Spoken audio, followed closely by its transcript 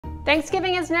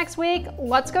Thanksgiving is next week.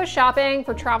 Let's go shopping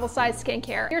for travel size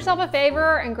skincare. Do yourself a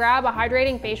favor and grab a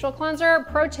hydrating facial cleanser.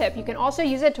 Pro tip, you can also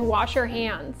use it to wash your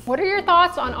hands. What are your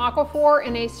thoughts on Aquaphor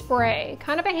in a spray?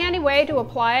 Kind of a handy way to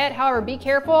apply it. However, be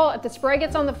careful if the spray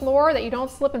gets on the floor that you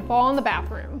don't slip and fall in the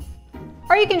bathroom.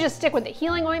 Or you can just stick with the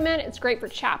healing ointment. It's great for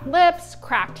chapped lips,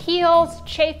 cracked heels,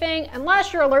 chafing,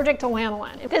 unless you're allergic to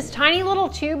lanolin. This tiny little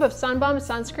tube of Sunbum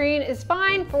sunscreen is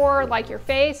fine for like your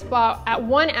face, but at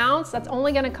 1 ounce, that's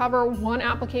only gonna cover 1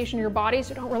 application of your body,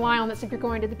 so don't rely on this if you're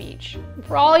going to the beach.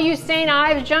 For all you St.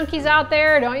 Ives junkies out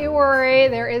there, don't you worry,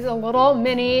 there is a little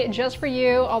mini just for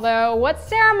you, although what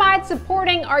ceramide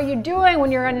supporting are you doing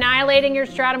when you're annihilating your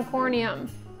stratum corneum?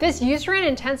 This Eucerin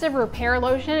Intensive Repair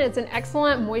Lotion is an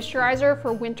excellent moisturizer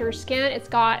for winter skin. It's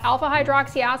got alpha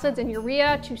hydroxy acids and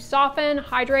urea to soften,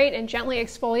 hydrate, and gently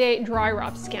exfoliate dry,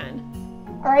 rough skin.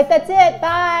 All right, that's it.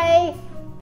 Bye.